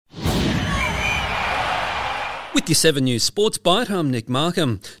With your 7 News Sports Byte, I'm Nick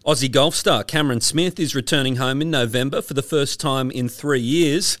Markham. Aussie golf star Cameron Smith is returning home in November for the first time in 3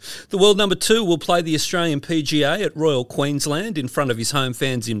 years. The world number 2 will play the Australian PGA at Royal Queensland in front of his home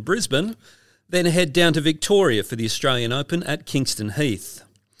fans in Brisbane, then head down to Victoria for the Australian Open at Kingston Heath.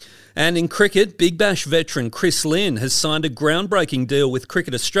 And in cricket, Big Bash veteran Chris Lynn has signed a groundbreaking deal with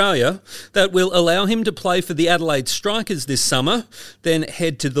Cricket Australia that will allow him to play for the Adelaide Strikers this summer, then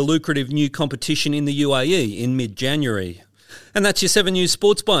head to the lucrative new competition in the UAE in mid-January. And that's your 7 News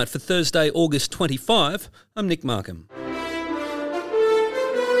Sports Byte for Thursday, August 25. I'm Nick Markham.